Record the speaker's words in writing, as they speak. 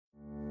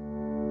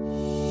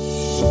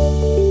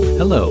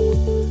Hello.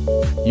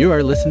 You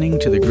are listening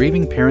to the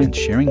Grieving Parents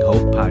Sharing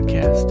Hope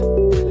podcast.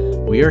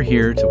 We are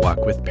here to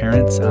walk with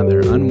parents on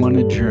their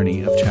unwanted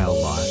journey of child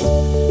loss,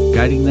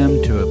 guiding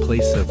them to a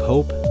place of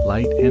hope,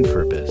 light, and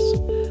purpose,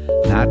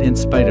 not in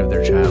spite of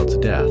their child's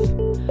death,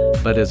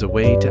 but as a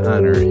way to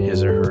honor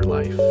his or her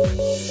life.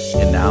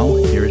 And now,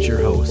 here is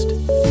your host,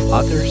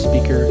 author,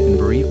 speaker, and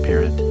bereaved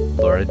parent,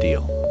 Laura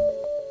Deal.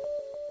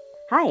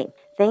 Hi,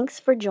 thanks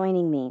for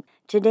joining me.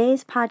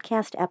 Today's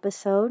podcast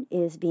episode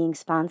is being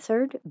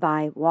sponsored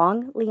by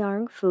Wong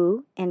Liang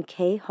Fu and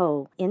Kay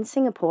Ho in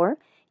Singapore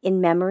in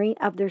memory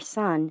of their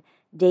son,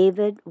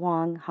 David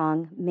Wong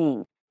Hong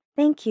Ming.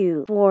 Thank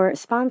you for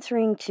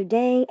sponsoring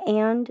today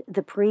and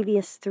the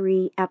previous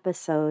 3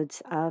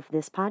 episodes of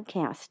this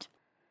podcast.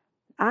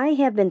 I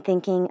have been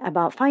thinking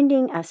about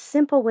finding a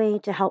simple way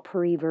to help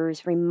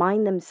bereavers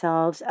remind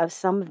themselves of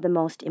some of the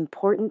most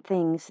important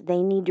things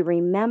they need to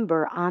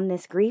remember on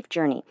this grief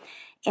journey.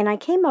 And I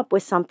came up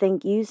with something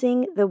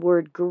using the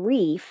word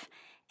grief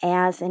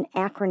as an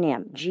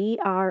acronym,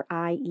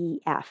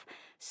 GRIEF.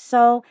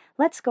 So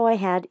let's go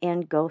ahead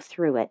and go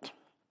through it.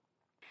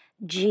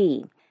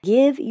 G,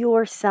 give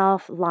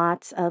yourself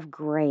lots of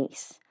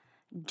grace.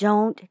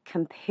 Don't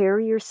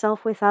compare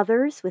yourself with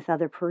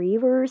other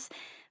bereavers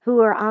who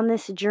are on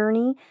this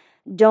journey.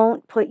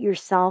 Don't put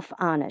yourself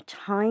on a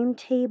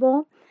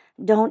timetable.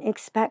 Don't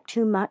expect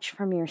too much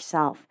from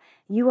yourself.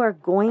 You are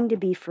going to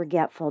be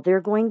forgetful. There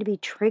are going to be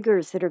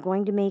triggers that are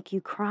going to make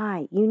you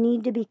cry. You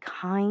need to be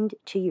kind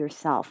to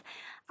yourself.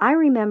 I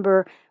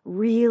remember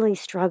really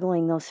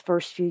struggling those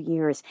first few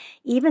years.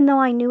 Even though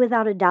I knew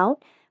without a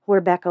doubt where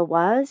Becca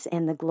was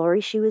and the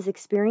glory she was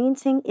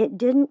experiencing, it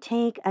didn't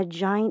take a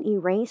giant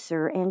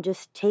eraser and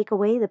just take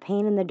away the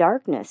pain and the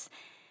darkness.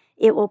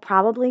 It will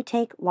probably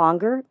take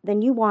longer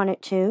than you want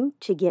it to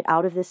get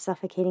out of this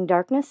suffocating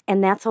darkness,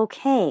 and that's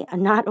okay.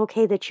 Not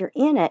okay that you're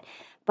in it,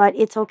 but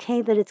it's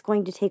okay that it's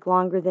going to take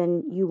longer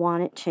than you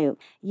want it to.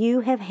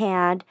 You have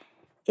had,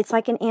 it's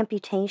like an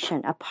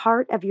amputation. A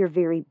part of your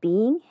very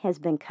being has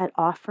been cut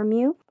off from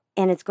you,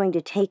 and it's going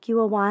to take you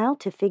a while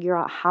to figure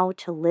out how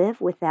to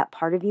live with that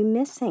part of you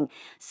missing.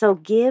 So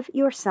give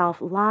yourself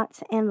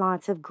lots and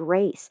lots of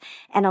grace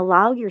and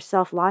allow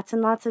yourself lots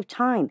and lots of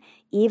time,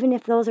 even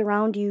if those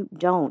around you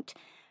don't.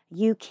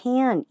 You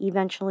can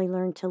eventually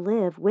learn to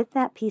live with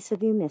that piece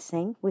of you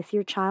missing, with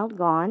your child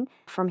gone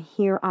from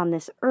here on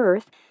this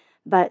earth.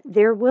 But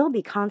there will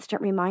be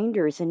constant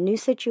reminders and new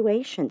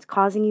situations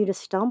causing you to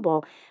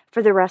stumble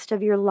for the rest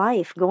of your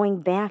life, going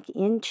back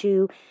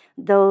into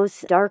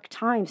those dark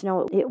times.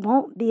 No, it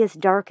won't be as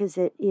dark as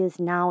it is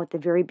now at the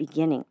very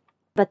beginning.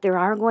 But there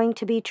are going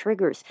to be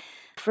triggers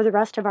for the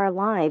rest of our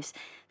lives,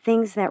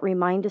 things that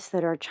remind us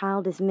that our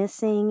child is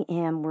missing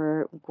and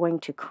we're going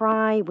to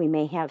cry. We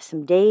may have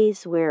some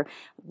days where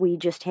we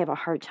just have a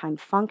hard time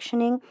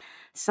functioning.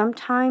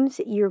 Sometimes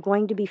you're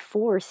going to be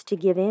forced to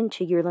give in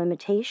to your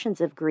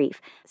limitations of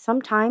grief.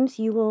 Sometimes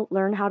you will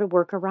learn how to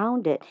work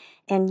around it.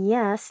 And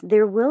yes,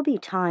 there will be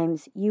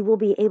times you will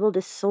be able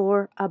to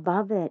soar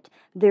above it.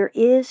 There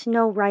is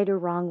no right or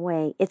wrong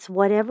way. It's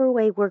whatever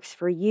way works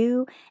for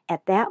you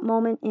at that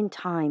moment in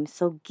time.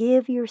 So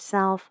give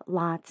yourself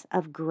lots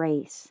of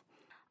grace.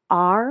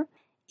 R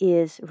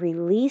is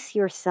release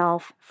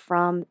yourself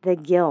from the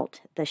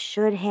guilt, the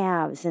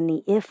should-haves, and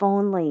the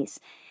if-onlys.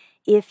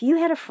 If you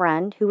had a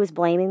friend who was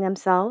blaming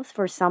themselves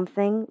for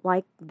something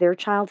like their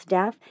child's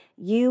death,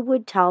 you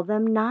would tell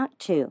them not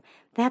to.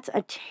 That's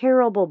a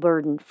terrible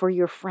burden for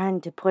your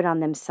friend to put on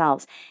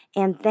themselves.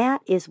 And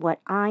that is what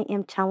I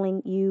am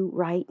telling you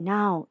right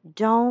now.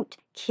 Don't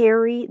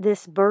carry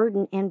this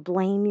burden and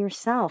blame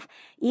yourself.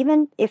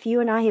 Even if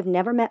you and I have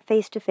never met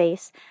face to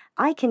face,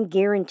 I can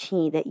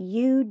guarantee that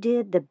you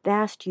did the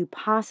best you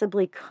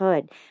possibly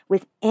could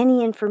with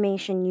any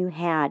information you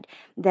had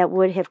that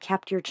would have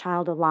kept your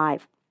child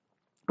alive.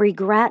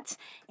 Regrets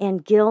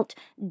and guilt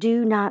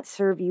do not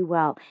serve you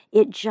well.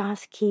 It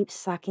just keeps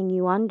sucking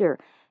you under.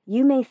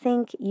 You may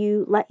think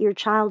you let your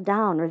child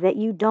down or that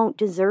you don't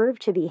deserve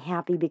to be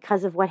happy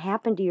because of what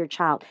happened to your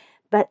child,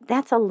 but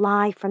that's a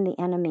lie from the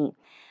enemy.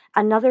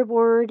 Another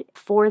word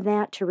for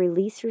that, to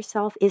release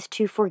yourself, is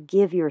to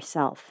forgive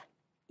yourself.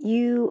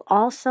 You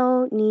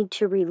also need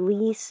to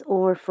release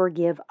or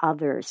forgive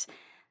others.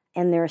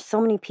 And there are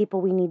so many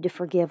people we need to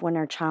forgive when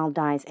our child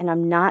dies. And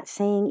I'm not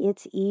saying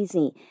it's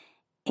easy.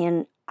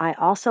 And I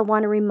also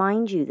want to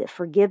remind you that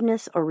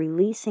forgiveness or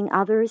releasing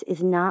others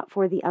is not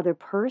for the other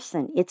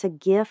person. It's a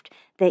gift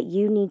that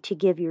you need to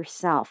give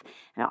yourself.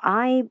 Now,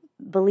 I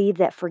believe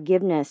that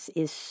forgiveness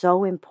is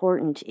so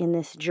important in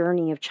this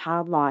journey of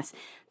child loss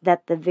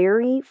that the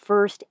very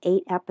first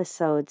 8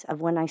 episodes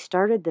of when I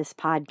started this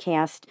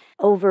podcast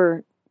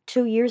over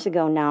 2 years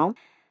ago now,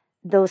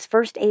 those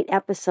first 8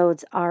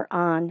 episodes are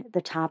on the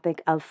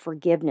topic of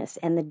forgiveness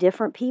and the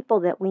different people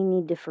that we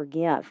need to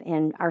forgive.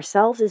 And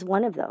ourselves is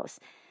one of those.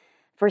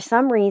 For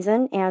some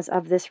reason, as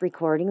of this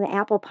recording, the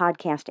Apple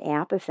Podcast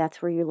app, if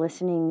that's where you're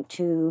listening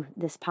to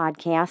this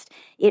podcast,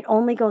 it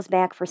only goes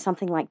back for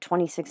something like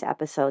 26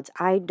 episodes.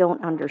 I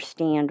don't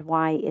understand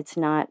why it's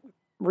not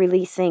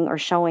releasing or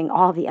showing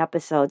all the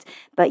episodes,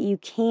 but you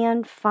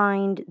can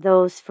find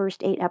those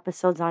first 8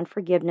 episodes on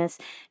forgiveness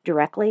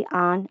directly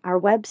on our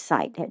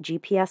website at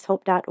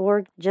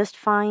gpshope.org. Just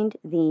find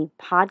the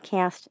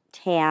podcast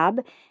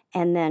tab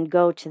and then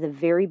go to the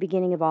very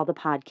beginning of all the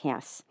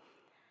podcasts.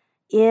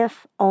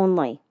 If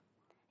only,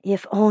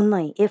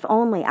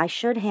 I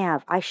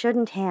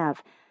shouldn't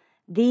have.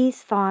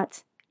 These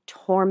thoughts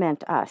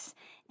torment us.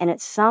 And at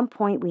some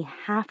point, we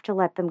have to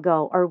let them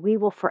go, or we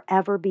will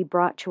forever be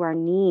brought to our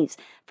knees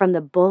from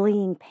the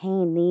bullying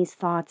pain these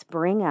thoughts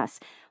bring us.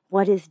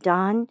 What is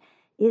done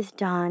is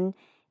done,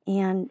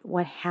 and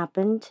what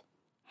happened,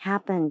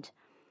 happened.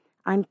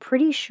 I'm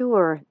pretty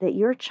sure that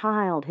your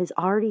child has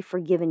already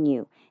forgiven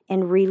you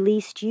and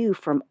released you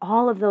from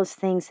all of those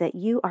things that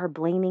you are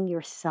blaming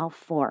yourself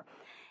for.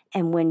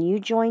 And when you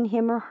join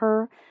him or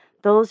her,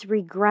 those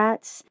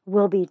regrets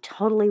will be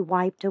totally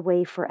wiped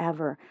away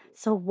forever.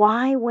 So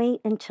why wait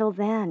until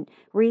then?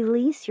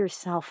 Release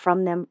yourself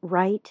from them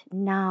right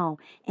now.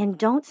 And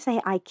don't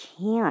say, I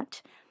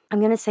can't. I'm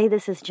going to say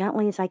this as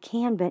gently as I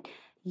can, but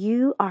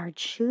you are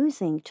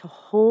choosing to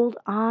hold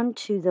on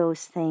to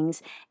those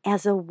things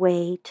as a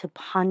way to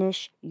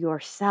punish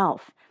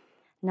yourself.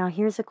 Now,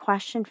 here's a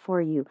question for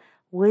you.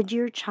 Would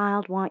your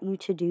child want you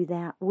to do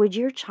that? Would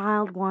your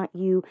child want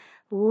you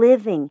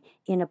living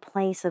in a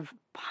place of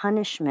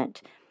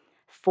punishment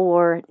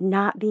for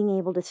not being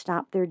able to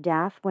stop their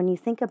death? When you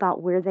think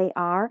about where they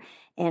are,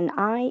 and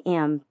I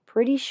am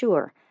pretty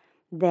sure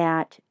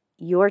that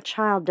your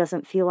child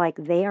doesn't feel like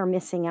they are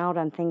missing out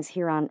on things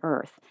here on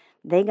earth.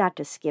 They got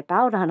to skip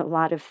out on a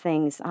lot of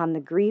things, on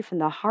the grief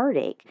and the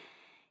heartache.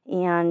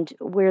 And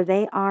where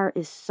they are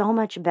is so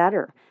much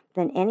better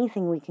than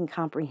anything we can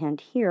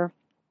comprehend here.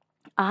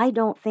 I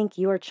don't think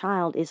your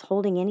child is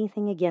holding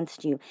anything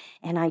against you,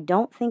 and I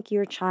don't think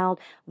your child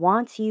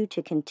wants you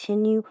to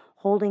continue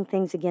holding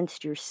things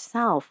against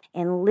yourself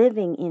and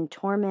living in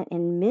torment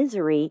and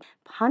misery,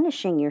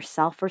 punishing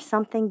yourself for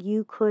something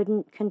you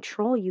couldn't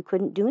control, you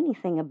couldn't do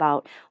anything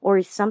about,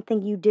 or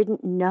something you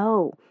didn't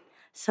know.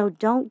 So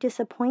don't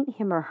disappoint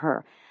him or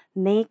her.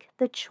 Make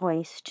the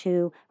choice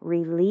to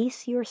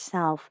release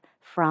yourself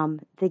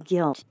from the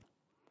guilt.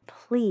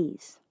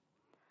 Please.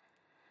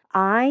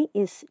 I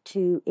is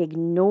to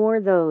ignore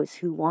those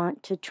who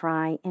want to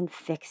try and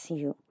fix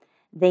you.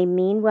 They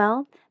mean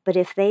well, but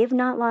if they've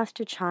not lost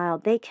a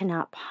child, they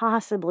cannot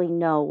possibly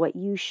know what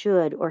you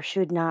should or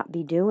should not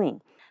be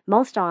doing.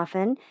 Most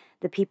often,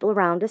 the people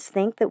around us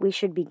think that we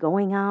should be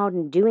going out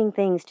and doing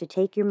things to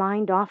take your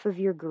mind off of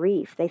your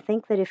grief. They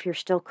think that if you're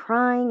still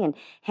crying and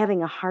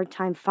having a hard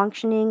time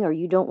functioning, or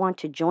you don't want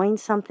to join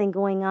something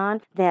going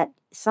on, that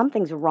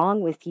something's wrong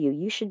with you.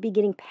 You should be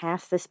getting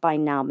past this by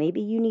now. Maybe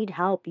you need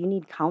help. You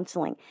need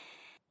counseling.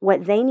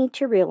 What they need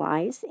to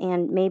realize,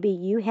 and maybe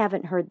you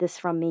haven't heard this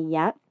from me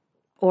yet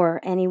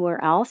or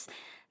anywhere else,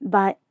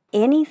 but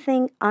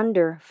anything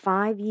under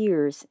 5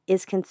 years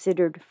is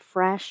considered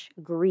fresh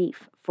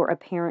grief for a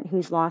parent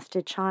who's lost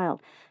a child.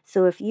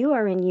 So if you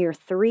are in year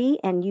 3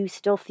 and you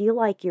still feel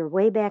like you're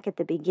way back at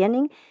the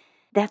beginning,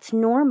 that's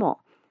normal.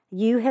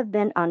 You have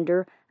been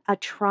under a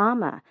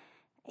trauma.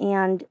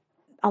 And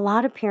a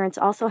lot of parents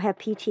also have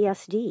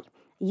PTSD.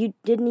 You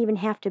didn't even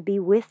have to be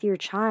with your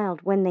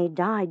child when they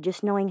died,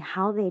 just knowing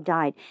how they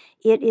died.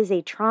 It is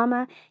a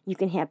trauma. You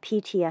can have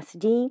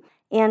PTSD.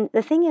 And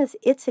the thing is,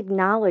 it's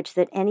acknowledged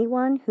that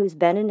anyone who's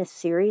been in a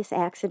serious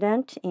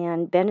accident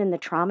and been in the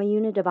trauma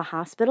unit of a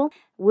hospital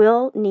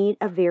will need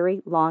a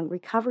very long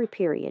recovery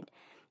period.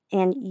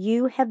 And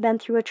you have been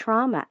through a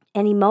trauma,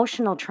 an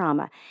emotional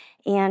trauma,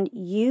 and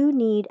you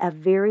need a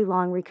very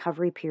long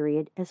recovery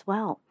period as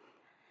well.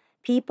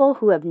 People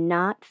who have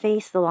not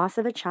faced the loss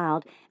of a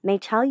child may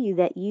tell you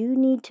that you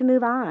need to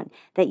move on,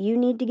 that you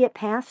need to get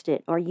past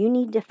it, or you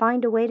need to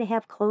find a way to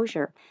have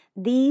closure.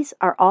 These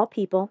are all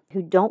people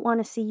who don't want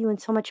to see you in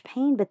so much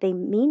pain, but they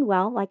mean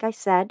well, like I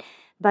said,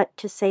 but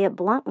to say it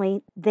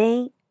bluntly,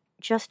 they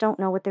just don't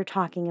know what they're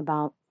talking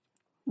about.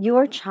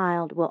 Your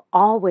child will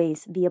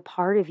always be a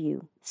part of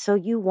you, so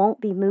you won't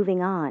be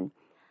moving on.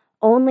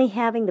 Only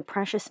having the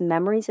precious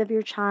memories of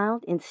your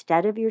child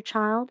instead of your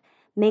child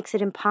makes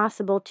it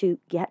impossible to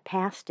get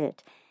past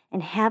it.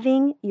 And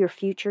having your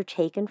future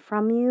taken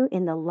from you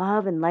in the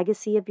love and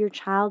legacy of your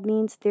child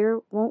means there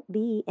won't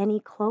be any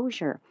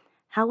closure.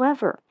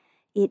 However,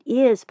 it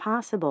is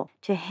possible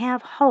to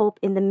have hope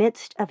in the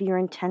midst of your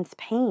intense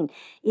pain.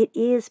 It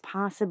is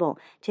possible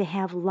to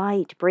have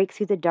light break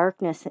through the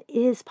darkness. It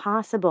is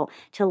possible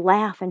to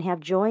laugh and have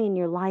joy in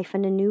your life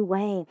in a new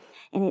way.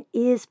 And it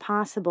is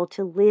possible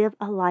to live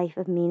a life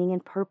of meaning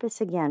and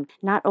purpose again.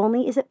 Not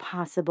only is it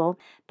possible,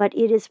 but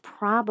it is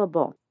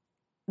probable.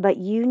 But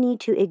you need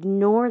to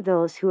ignore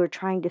those who are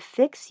trying to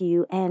fix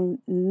you and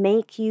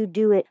make you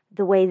do it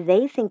the way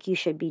they think you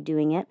should be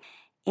doing it,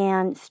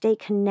 and stay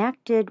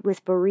connected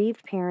with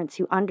bereaved parents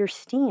who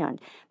understand,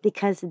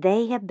 because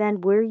they have been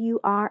where you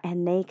are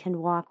and they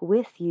can walk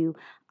with you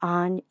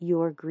on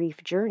your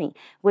grief journey,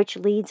 which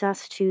leads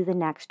us to the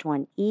next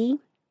one. E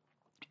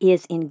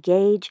is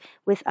engage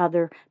with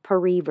other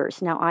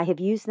bereavers. Now, I have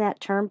used that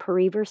term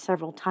bereaver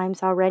several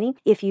times already.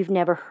 If you've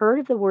never heard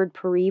of the word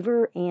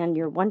bereaver and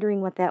you're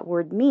wondering what that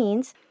word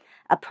means,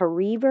 a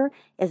bereaver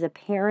is a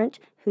parent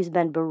who's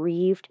been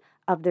bereaved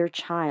of their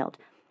child.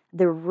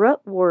 The root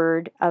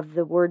word of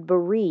the word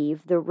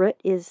bereave, the root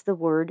is the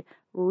word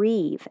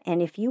reave.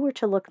 And if you were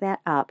to look that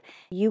up,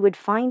 you would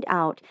find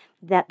out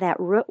that that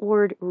root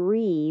word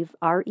reave,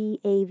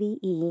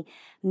 R-E-A-V-E,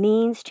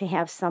 means to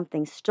have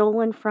something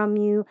stolen from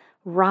you,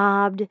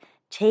 robbed,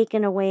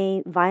 taken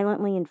away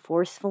violently and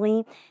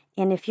forcefully.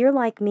 And if you're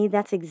like me,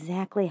 that's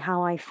exactly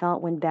how I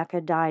felt when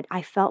Becca died.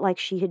 I felt like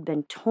she had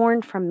been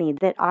torn from me,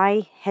 that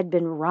I had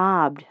been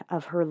robbed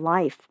of her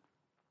life.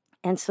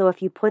 And so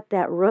if you put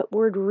that root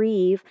word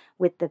reave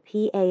with the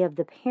P-A of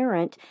the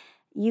parent,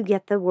 you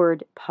get the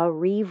word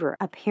bereaver,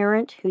 a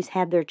parent who's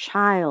had their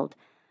child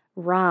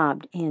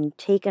robbed and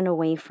taken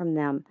away from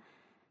them.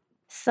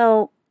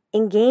 So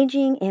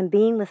engaging and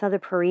being with other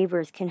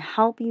bereavers can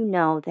help you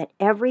know that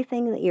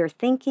everything that you're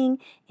thinking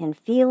and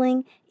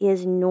feeling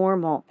is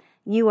normal.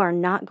 You are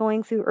not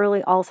going through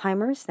early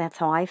Alzheimer's. That's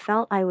how I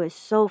felt. I was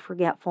so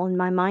forgetful, and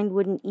my mind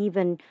wouldn't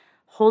even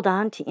hold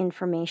on to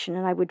information,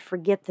 and I would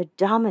forget the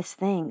dumbest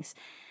things.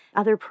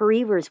 Other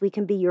bereavers, we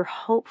can be your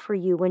hope for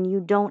you when you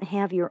don't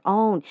have your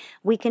own.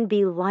 We can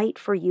be light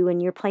for you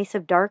in your place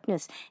of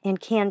darkness and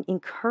can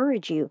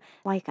encourage you.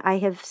 Like I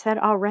have said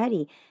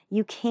already,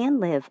 you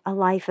can live a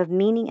life of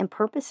meaning and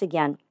purpose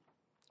again,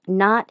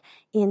 not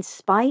in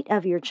spite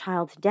of your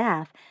child's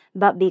death,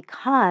 but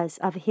because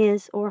of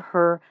his or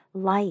her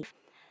life.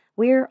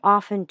 We're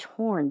often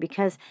torn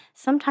because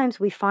sometimes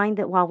we find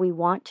that while we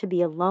want to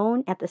be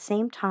alone, at the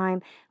same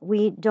time,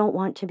 we don't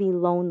want to be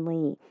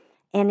lonely.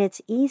 And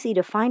it's easy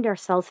to find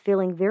ourselves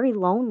feeling very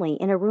lonely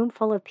in a room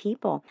full of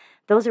people.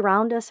 Those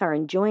around us are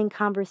enjoying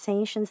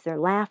conversations, they're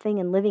laughing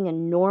and living a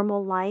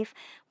normal life,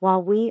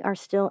 while we are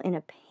still in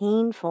a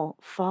painful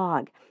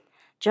fog.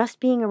 Just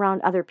being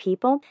around other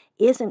people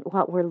isn't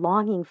what we're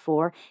longing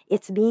for.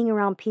 It's being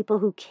around people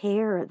who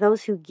care,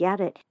 those who get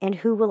it, and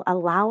who will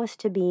allow us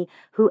to be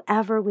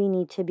whoever we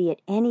need to be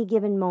at any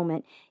given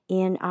moment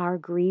in our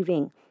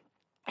grieving.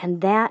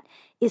 And that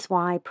is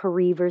why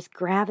bereavers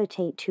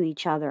gravitate to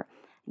each other.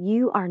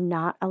 You are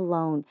not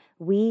alone.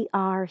 We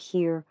are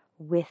here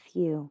with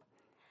you.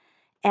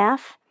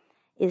 F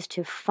is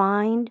to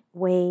find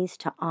ways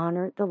to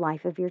honor the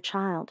life of your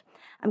child.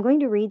 I'm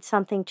going to read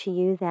something to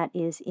you that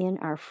is in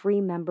our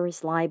free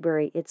members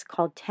library. It's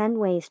called 10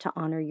 Ways to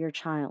Honor Your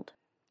Child.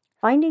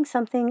 Finding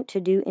something to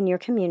do in your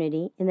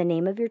community in the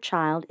name of your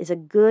child is a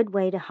good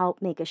way to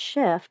help make a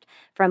shift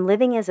from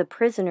living as a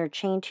prisoner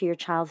chained to your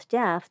child's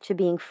death to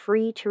being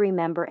free to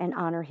remember and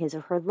honor his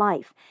or her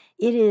life.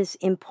 It is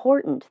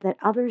important that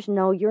others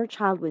know your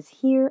child was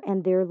here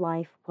and their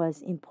life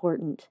was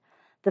important.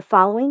 The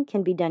following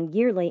can be done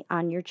yearly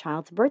on your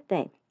child's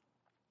birthday.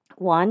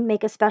 1,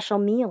 make a special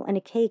meal and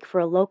a cake for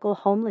a local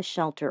homeless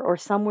shelter or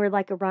somewhere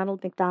like a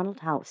Ronald McDonald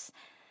House.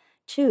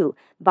 2,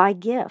 buy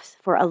gifts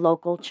for a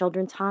local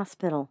children's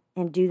hospital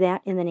and do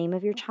that in the name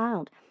of your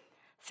child.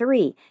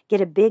 3,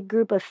 get a big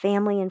group of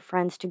family and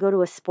friends to go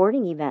to a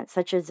sporting event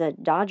such as a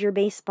Dodger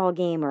baseball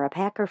game or a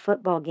Packer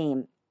football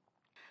game.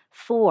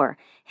 4,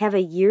 have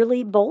a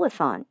yearly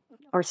bowl-a-thon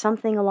or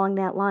something along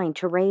that line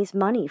to raise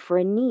money for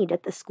a need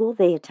at the school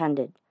they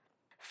attended.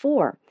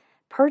 4,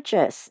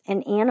 purchase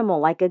an animal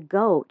like a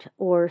goat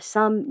or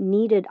some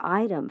needed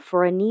item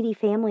for a needy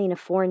family in a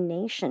foreign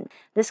nation.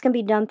 This can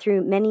be done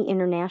through many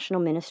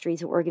international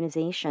ministries or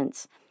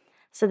organizations.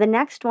 So the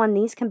next one,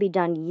 these can be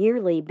done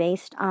yearly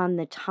based on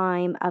the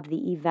time of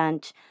the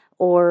event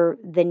or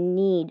the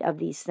need of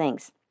these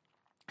things.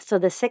 So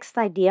the 6th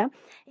idea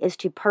is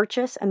to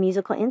purchase a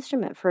musical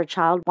instrument for a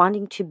child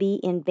wanting to be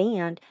in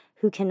band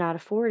who cannot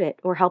afford it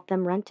or help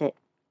them rent it.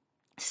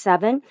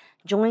 7,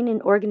 join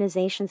an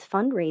organization's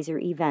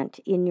fundraiser event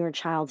in your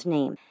child's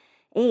name.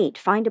 8,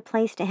 find a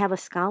place to have a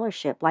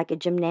scholarship like a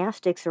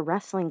gymnastics or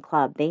wrestling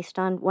club based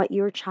on what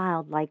your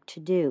child liked to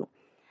do.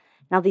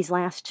 Now these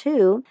last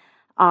 2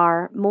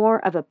 are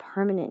more of a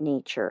permanent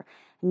nature.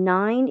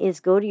 9 is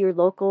go to your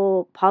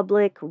local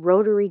public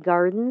Rotary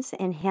Gardens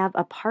and have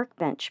a park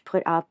bench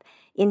put up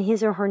in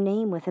his or her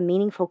name with a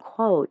meaningful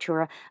quote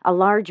or a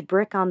large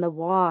brick on the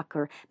walk,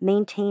 or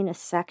maintain a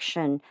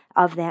section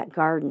of that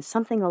garden,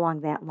 something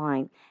along that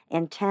line.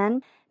 And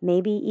 10,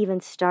 maybe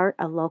even start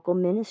a local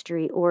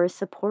ministry or a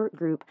support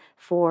group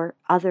for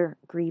other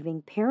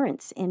grieving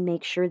parents and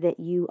make sure that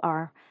you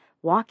are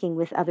walking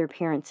with other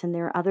parents and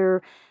there are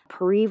other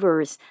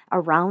bereavers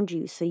around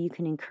you so you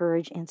can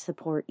encourage and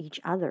support each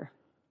other.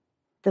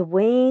 The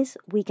ways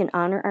we can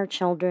honor our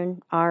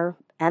children are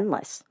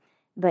endless,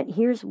 but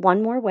here's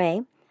one more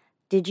way.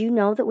 Did you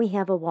know that we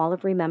have a wall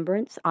of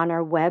remembrance on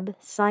our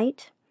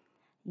website?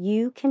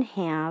 You can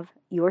have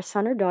your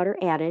son or daughter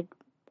added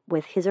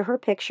with his or her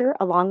picture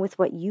along with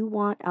what you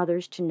want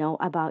others to know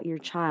about your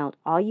child.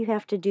 All you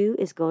have to do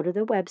is go to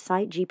the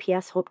website,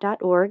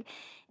 gpshope.org,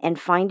 and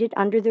find it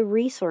under the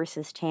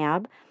Resources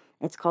tab.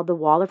 It's called the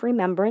Wall of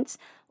Remembrance,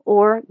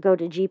 or go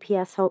to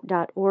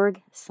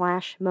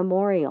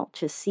gpshope.org/memorial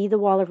to see the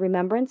Wall of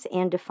Remembrance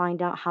and to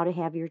find out how to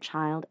have your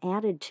child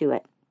added to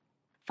it.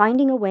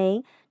 Finding a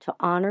way to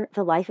honor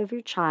the life of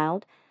your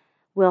child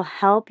will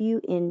help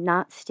you in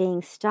not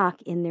staying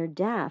stuck in their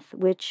death,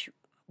 which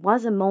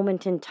was a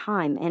moment in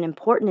time, an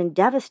important and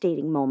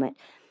devastating moment.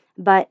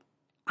 But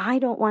I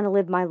don't want to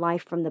live my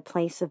life from the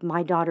place of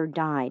my daughter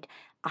died.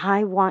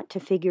 I want to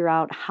figure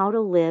out how to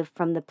live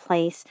from the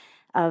place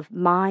of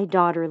my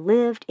daughter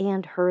lived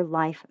and her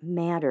life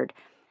mattered.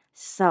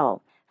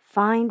 So,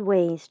 find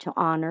ways to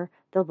honor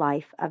the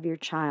life of your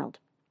child.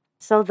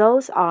 So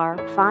those are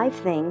 5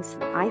 things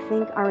I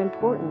think are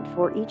important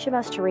for each of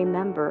us to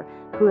remember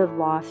who have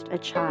lost a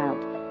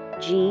child.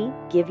 G,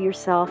 give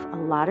yourself a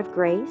lot of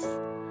grace.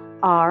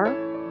 R,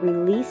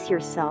 release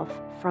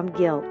yourself from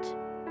guilt.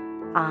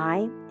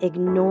 I,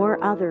 ignore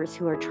others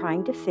who are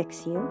trying to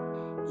fix you.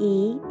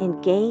 E,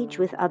 engage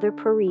with other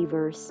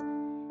bereavers.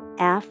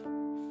 F,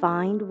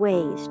 find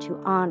ways to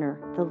honor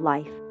the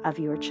life of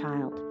your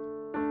child.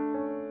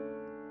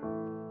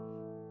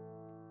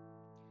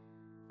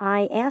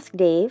 I asked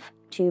Dave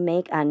to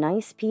make a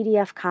nice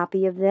PDF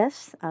copy of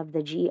this, of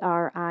the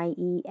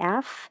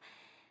GRIEF,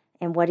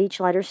 and what each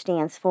letter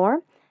stands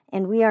for.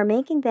 And we are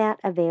making that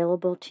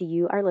available to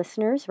you, our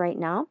listeners, right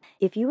now.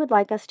 If you would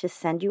like us to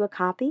send you a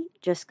copy,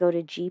 just go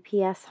to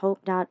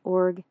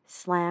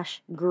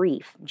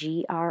gpshope.org/grief,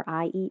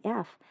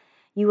 GRIEF.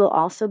 You will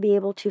also be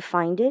able to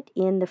find it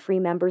in the Free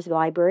Members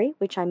Library,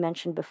 which I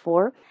mentioned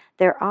before.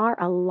 There are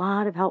a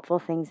lot of helpful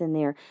things in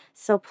there,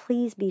 so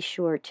please be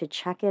sure to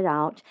check it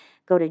out.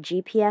 Go to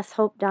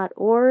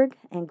gpshope.org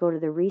and go to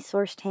the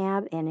Resource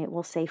tab, and it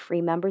will say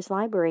Free Members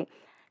Library.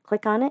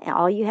 Click on it, and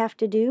all you have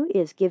to do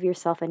is give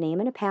yourself a name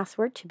and a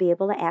password to be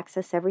able to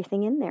access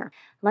everything in there.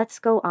 Let's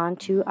go on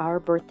to our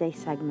birthday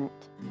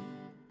segment.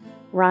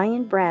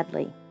 Ryan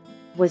Bradley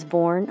was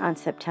born on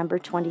September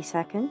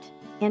 22nd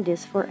and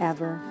is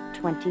forever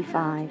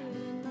 25.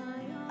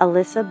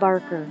 Alyssa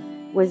Barker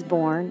was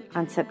born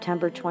on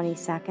September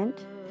 22nd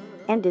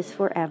and is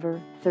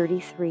forever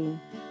 33.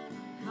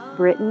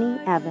 Brittany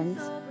Evans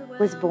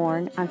was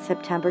born on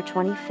September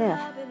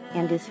 25th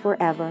and is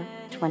forever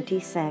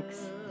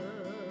 26.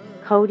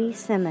 Cody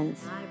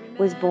Simmons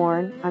was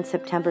born on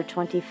September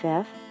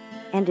 25th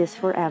and is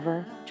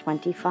forever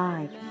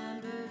 25.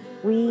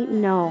 We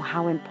know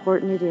how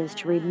important it is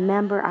to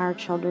remember our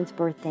children's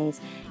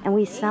birthdays, and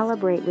we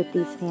celebrate with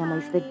these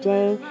families the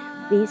day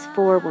these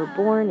 4 were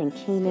born and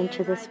came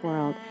into this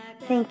world.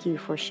 Thank you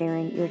for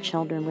sharing your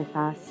children with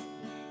us.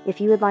 If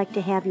you would like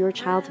to have your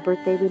child's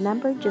birthday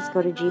remembered, just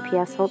go to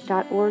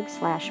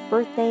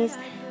gpshope.org/birthdays,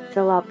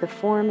 fill out the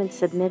form and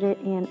submit it,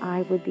 and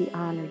I would be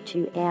honored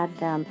to add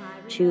them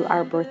to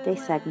our birthday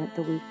segment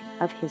the week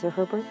of his or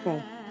her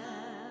birthday.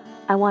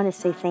 I want to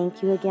say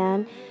thank you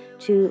again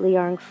to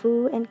Liang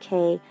Fu and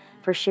Kay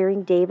for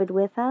sharing David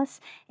with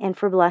us and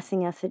for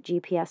blessing us at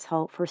GPS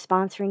Hope for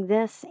sponsoring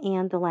this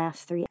and the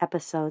last 3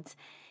 episodes.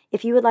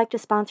 If you would like to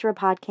sponsor a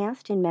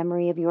podcast in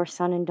memory of your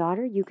son and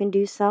daughter, you can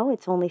do so.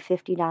 It's only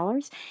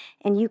 $50,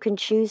 and you can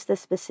choose the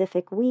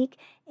specific week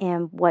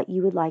and what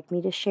you would like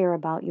me to share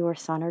about your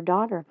son or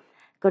daughter.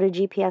 Go to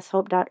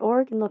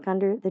gpshope.org and look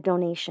under the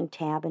donation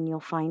tab, and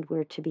you'll find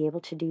where to be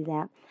able to do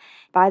that.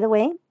 By the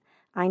way,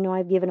 I know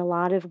I've given a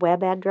lot of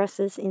web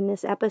addresses in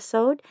this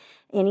episode.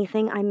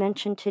 Anything I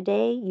mentioned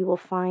today, you will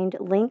find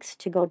links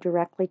to go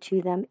directly to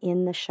them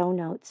in the show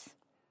notes.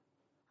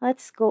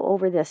 Let's go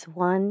over this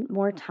one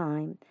more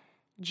time.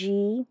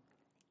 G,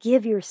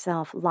 give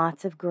yourself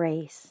lots of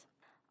grace.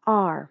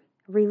 R,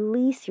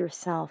 release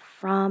yourself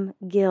from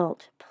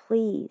guilt,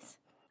 please.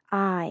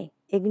 I,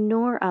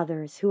 ignore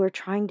others who are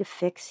trying to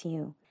fix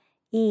you.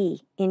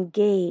 E,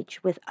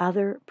 engage with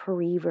other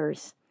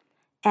bereavers.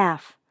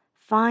 F,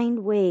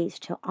 find ways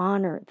to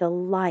honor the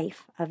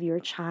life of your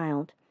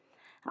child.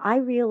 I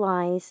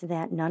realize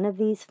that none of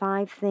these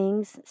 5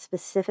 things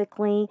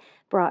specifically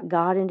brought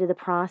God into the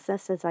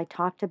process as I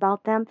talked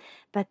about them,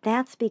 but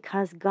that's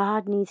because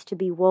God needs to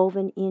be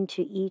woven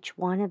into each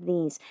one of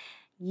these.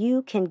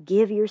 You can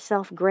give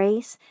yourself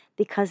grace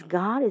because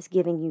God is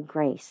giving you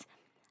grace.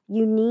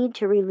 You need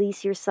to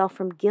release yourself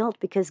from guilt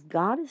because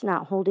God is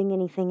not holding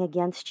anything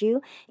against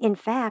you. In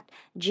fact,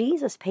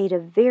 Jesus paid a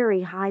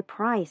very high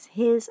price,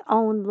 his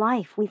own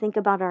life. We think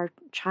about our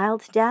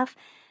child's death.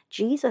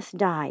 Jesus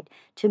died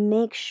to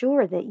make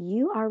sure that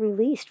you are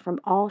released from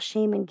all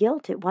shame and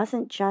guilt. It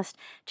wasn't just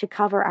to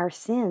cover our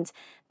sins,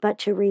 but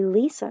to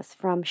release us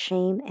from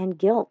shame and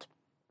guilt.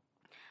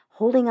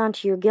 Holding on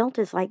to your guilt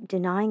is like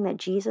denying that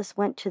Jesus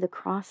went to the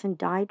cross and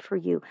died for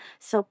you.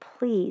 So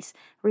please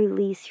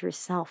release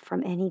yourself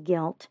from any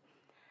guilt.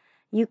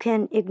 You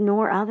can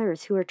ignore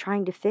others who are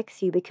trying to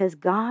fix you because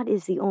God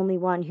is the only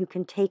one who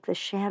can take the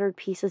shattered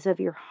pieces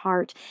of your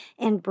heart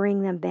and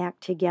bring them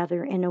back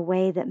together in a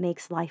way that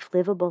makes life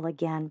livable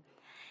again.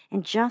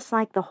 And just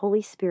like the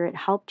Holy Spirit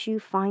helped you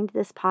find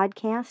this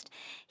podcast,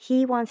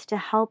 He wants to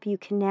help you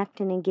connect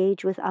and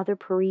engage with other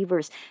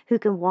bereavers who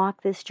can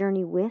walk this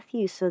journey with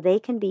you so they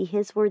can be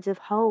His words of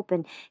hope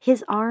and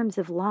His arms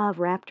of love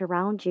wrapped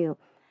around you.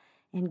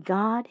 And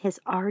God has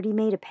already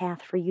made a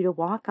path for you to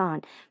walk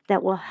on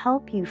that will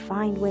help you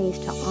find ways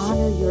to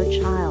honor your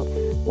child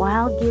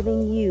while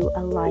giving you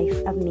a life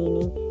of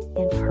meaning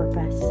and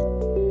purpose.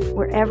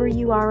 Wherever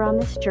you are on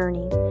this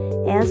journey,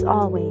 as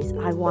always,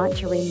 I want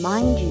to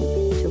remind you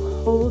to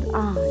hold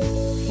on.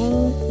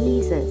 Pain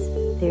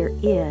eases. There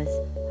is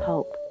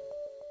hope.